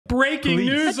Breaking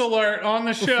news alert on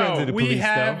the show. We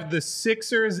have the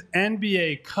Sixers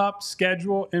NBA Cup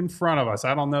schedule in front of us.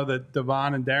 I don't know that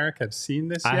Devon and Derek have seen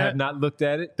this yet. I have not looked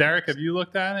at it. Derek, have you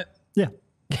looked at it? Yeah.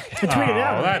 I tweeted it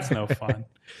out. That's no fun.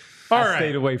 All right.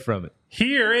 Stayed away from it.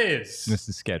 Here is the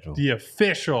schedule. The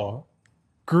official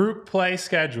group play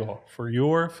schedule for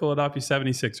your Philadelphia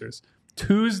 76ers.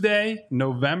 Tuesday,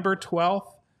 November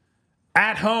 12th,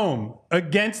 at home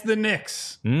against the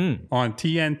Knicks on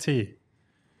TNT.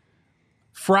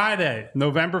 Friday,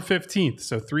 November 15th,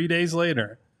 so 3 days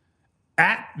later,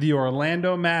 at the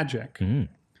Orlando Magic.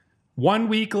 1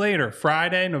 week later,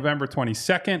 Friday, November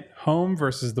 22nd, home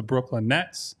versus the Brooklyn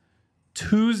Nets.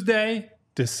 Tuesday,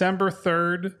 December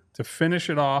 3rd, to finish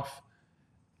it off,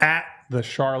 at the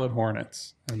Charlotte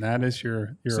Hornets. And that is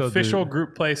your official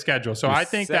group play schedule. So I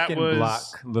think that was...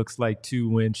 block looks like 2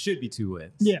 wins. Should be 2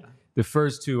 wins. Yeah. The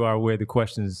first 2 are where the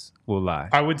questions will lie.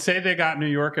 I would say they got New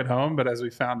York at home, but as we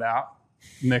found out,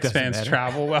 Knicks fans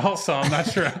travel well, so I'm not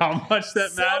sure how much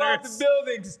that Sell out matters. the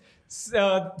buildings.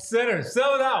 Center.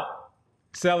 Sell it out.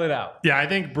 Sell it out. Yeah, I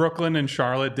think Brooklyn and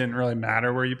Charlotte didn't really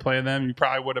matter where you play them. You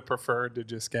probably would have preferred to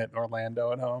just get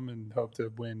Orlando at home and hope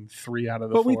to win 3 out of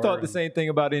the 4. But we thought the same thing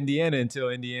about Indiana until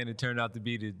Indiana turned out to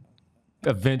be the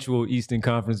eventual Eastern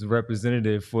Conference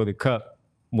representative for the Cup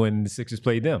when the Sixers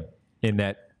played them in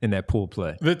that pool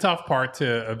play. The tough part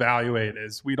to evaluate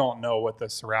is we don't know what the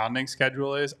surrounding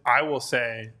schedule is. I will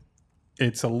say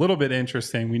it's a little bit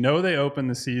interesting. We know they opened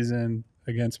the season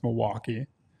against Milwaukee.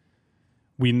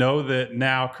 We know that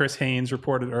now Chris Haynes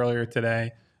reported earlier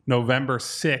today, November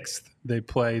 6th, they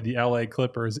play the LA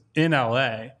Clippers in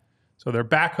LA. So they're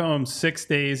back home 6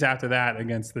 days after that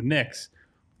against the Knicks.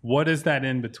 What does that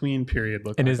in-between period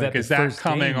look like? Is that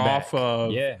coming off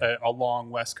of a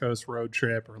long West Coast road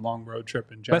trip or a long road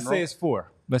trip in general? Let's say it's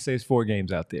 4. Let's say it's 4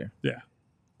 games out there. Yeah.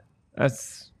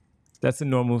 That's a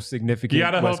normal, significant You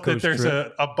got to West hope that Coast there's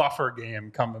trip. a buffer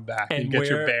game coming back. And you get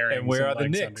your bearings. And where are the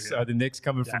Knicks? Are the Knicks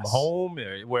coming from home?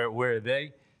 Where are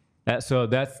they? So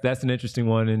that's an interesting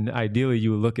one. And ideally,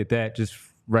 you would look at that just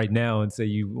right now and say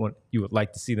you would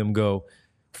like to see them go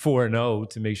 4-0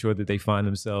 to make sure that they find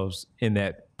themselves in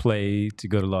that play to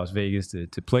go to Las Vegas to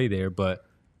play there. But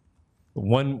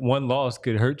one loss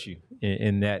could hurt you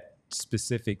in that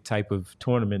specific type of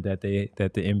tournament that the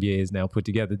NBA has now put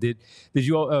together. Did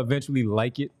you all eventually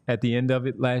like it at the end of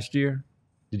it last year?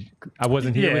 I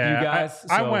wasn't here with you guys.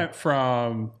 I went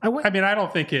from. I mean, I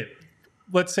don't think it.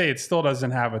 Let's say it still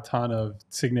doesn't have a ton of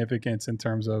significance in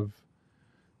terms of.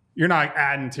 You're not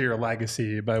adding to your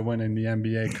legacy by winning the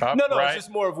NBA Cup. No, right? It's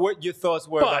just more of what your thoughts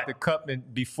were about the Cup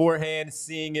and beforehand,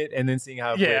 seeing it, and then seeing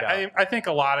how it played out. I think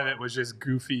a lot of it was just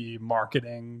goofy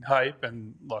marketing hype.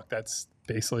 And look, that's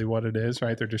basically what it is,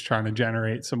 right? They're just trying to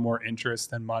generate some more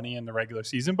interest and money in the regular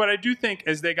season. But I do think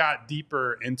as they got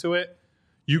deeper into it,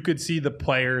 you could see the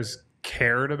players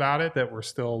cared about it that were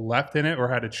still left in it or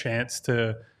had a chance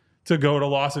to go to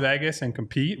Las Vegas and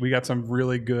compete. We got some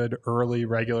really good early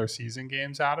regular season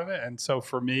games out of it. And so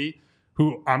for me,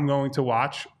 who I'm going to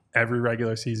watch every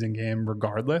regular season game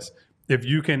regardless, if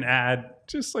you can add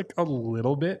just like a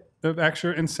little bit of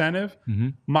extra incentive,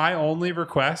 my only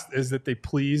request is that they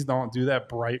please don't do that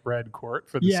bright red court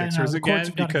for the Sixers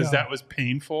again, because that was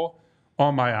painful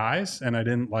on my eyes and I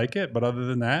didn't like it. But other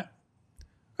than that,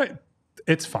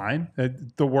 it's fine.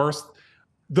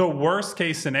 The worst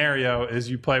case scenario is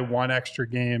you play one extra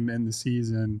game in the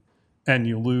season and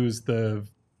you lose the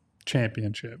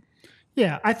championship.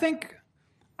 Yeah, I think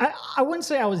I wouldn't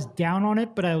say I was down on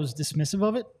it, but I was dismissive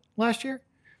of it last year.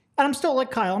 And I'm still like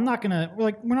Kyle. I'm not gonna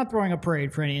we're not throwing a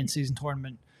parade for any in-season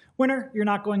tournament winner. You're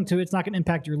not going to. It's not going to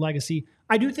impact your legacy.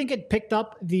 I do think it picked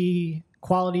up the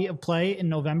quality of play in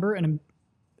November, and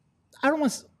I don't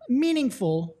want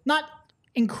meaningful, not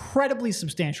incredibly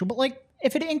substantial, but like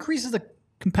if it increases the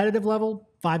competitive level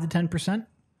 5 to 10%,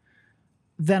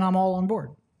 then I'm all on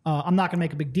board. I'm not going to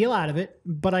make a big deal out of it,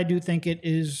 but I do think it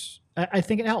is. I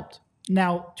think it helped.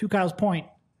 Now, to Kyle's point,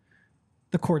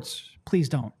 the courts, please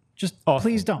don't. Just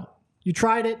please don't. You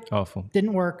tried it. Awful.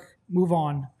 Didn't work. Move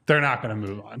on. They're not going to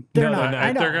move on. They're not.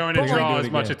 I know. They're going to draw as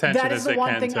much attention as they can. That is the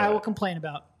one thing I will it. complain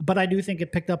about. But I do think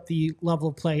it picked up the level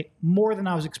of play more than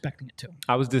I was expecting it to.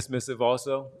 I was dismissive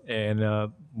also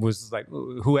and was like,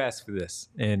 who asked for this?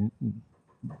 And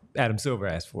Adam Silver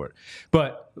asked for it.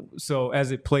 But so as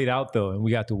it played out, though, and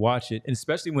we got to watch it, and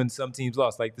especially when some teams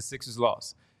lost, like the Sixers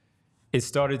lost, it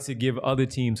started to give other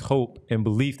teams hope and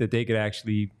belief that they could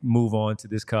actually move on to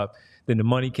this cup. Then the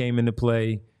money came into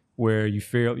play where you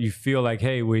feel like,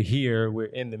 hey, we're here, we're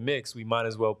in the mix, we might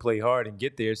as well play hard and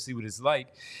get there, see what it's like.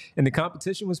 And the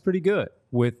competition was pretty good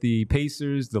with the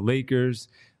Pacers, the Lakers,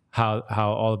 how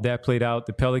all of that played out.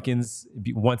 The Pelicans,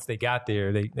 once they got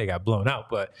there, they got blown out.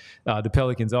 But the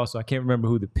Pelicans also, I can't remember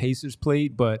who the Pacers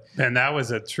played, but and that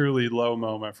was a truly low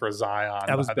moment for Zion.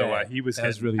 That was by the way, he was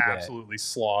really absolutely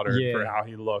slaughtered for how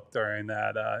he looked during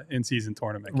that in-season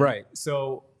tournament game. Right.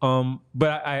 So,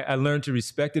 but I learned to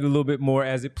respect it a little bit more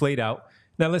as it played out.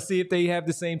 Now, let's see if they have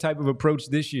the same type of approach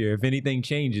this year. If anything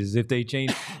changes, if they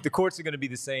change, the courts are going to be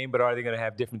the same, but are they going to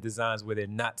have different designs where they're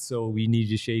not so we need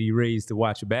your shady rays to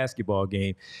watch a basketball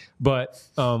game? But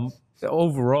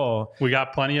overall, we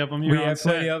got plenty of them here. We have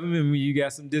plenty of them, and you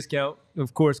got some discount,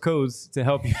 of course, codes to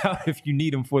help you out if you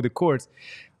need them for the courts.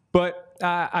 But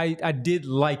I did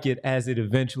like it as it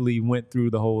eventually went through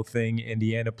the whole thing.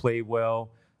 Indiana played well.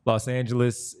 Los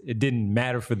Angeles, it didn't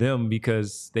matter for them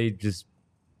because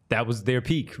that was their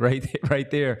peak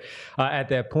right there at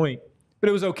that point. But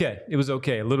it was okay. It was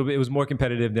okay. A little bit. It was more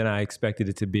competitive than I expected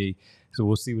it to be. So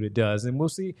we'll see what it does. And we'll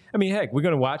see. I mean, heck, we're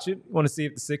going to watch it. We want to see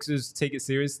if the Sixers take it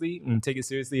seriously and take it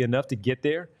seriously enough to get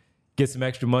there, get some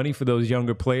extra money for those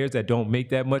younger players that don't make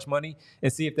that much money,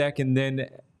 and see if that can then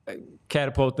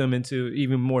catapult them into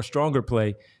even more stronger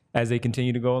play as they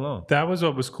continue to go along. That was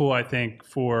what was cool, I think,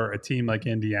 for a team like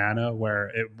Indiana, where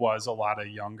it was a lot of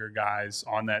younger guys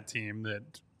on that team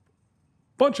that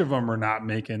bunch of them were not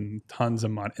making tons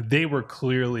of money. They were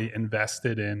clearly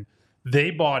invested in. They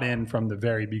bought in from the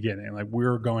very beginning. Like,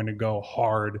 we're going to go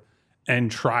hard and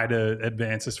try to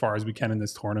advance as far as we can in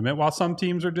this tournament. While some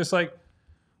teams are just like,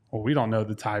 well, we don't know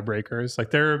the tiebreakers. Like,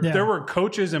 there were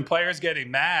coaches and players getting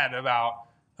mad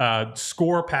about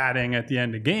score padding at the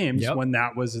end of games when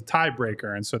that was a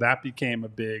tiebreaker. And so that became a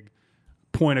big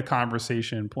point of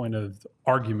conversation, point of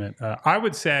argument. I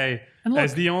would say,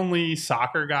 as the only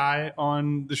soccer guy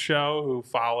on the show who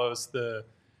follows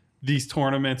these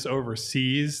tournaments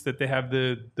overseas, that they have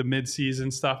the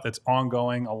mid-season stuff that's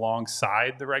ongoing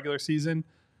alongside the regular season,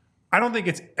 I don't think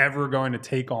it's ever going to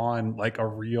take on like a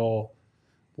real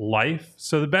life.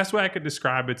 So the best way I could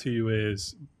describe it to you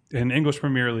is in English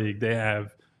Premier League, they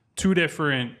have two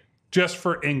different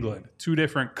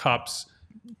cups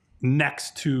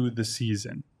next to the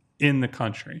season in the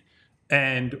country.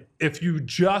 And if you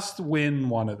just win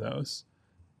one of those,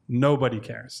 nobody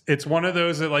cares. It's one of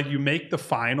those that, like, you make the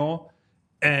final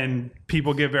and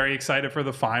people get very excited for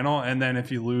the final. And then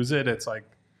if you lose it, it's like,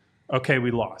 okay,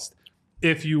 we lost.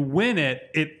 If you win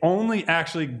it, it only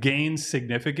actually gains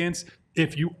significance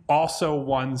if you also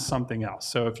won something else.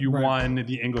 So if you won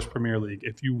the English Premier League,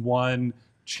 if you won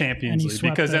Champions League,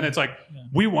 because then it's like,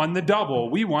 we won the double,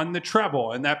 we won the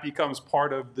treble, and that becomes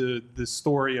part of the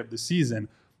story of the season.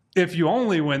 If you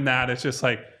only win that, it's just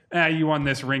like, you won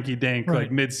this rinky-dink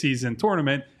like mid-season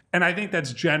tournament. And I think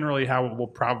that's generally how it will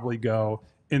probably go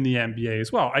in the NBA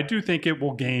as well. I do think it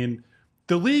will gain.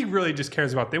 The league really just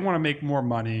cares about, they want to make more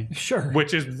money,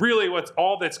 which is really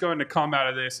all that's going to come out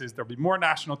of this. Is there'll be more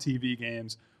national TV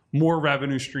games, more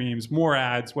revenue streams, more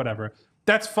ads, whatever.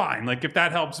 That's fine. Like, if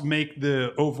that helps make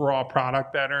the overall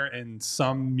product better in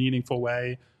some meaningful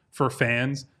way for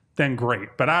fans, then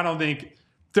great. But I don't think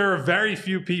there are very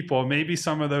few people, maybe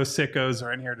some of those sickos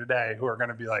are in here today, who are going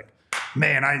to be like,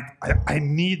 man, I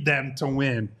need them to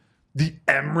win the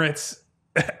Emirates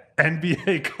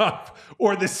NBA Cup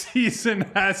or the season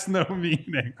has no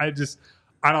meaning. I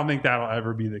don't think that'll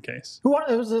ever be the case. Who won?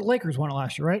 It was the Lakers won it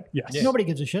last year, right? Yes. Nobody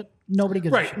gives a shit. Nobody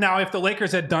gives a shit. Right. Now, if the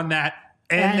Lakers had done that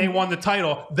and they won the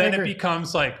title, then it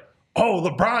becomes like, oh,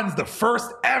 LeBron's the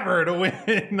first ever to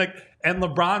win. And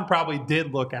LeBron probably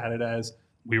did look at it as,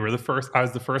 I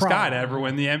was the first guy to ever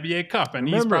win the NBA Cup. And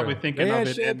he's probably thinking of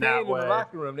it in that way. In the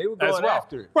locker room. They were going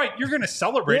after it. Right. You're going to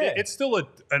celebrate it. It's still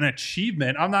an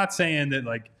achievement. I'm not saying that,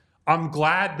 like, I'm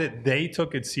glad that they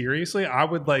took it seriously. I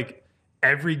would like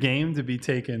every game to be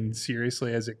taken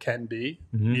seriously as it can be,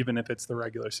 even if it's the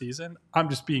regular season. I'm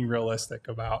just being realistic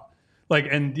about, like,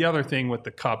 and the other thing with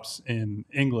the cups in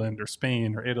England or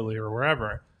Spain or Italy or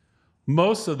wherever,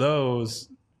 most of those,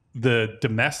 the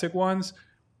domestic ones,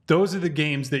 those are the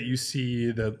games that you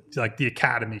see the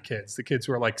academy kids, the kids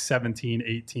who are like 17,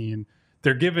 18.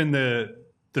 They're given the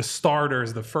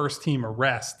starters, the first team, a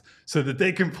rest so that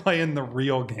they can play in the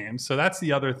real game. So that's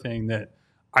the other thing that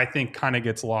I think kind of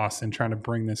gets lost in trying to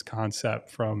bring this concept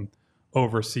from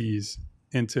overseas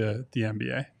into the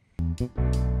NBA.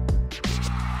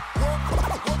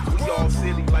 We all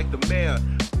silly like the mayor.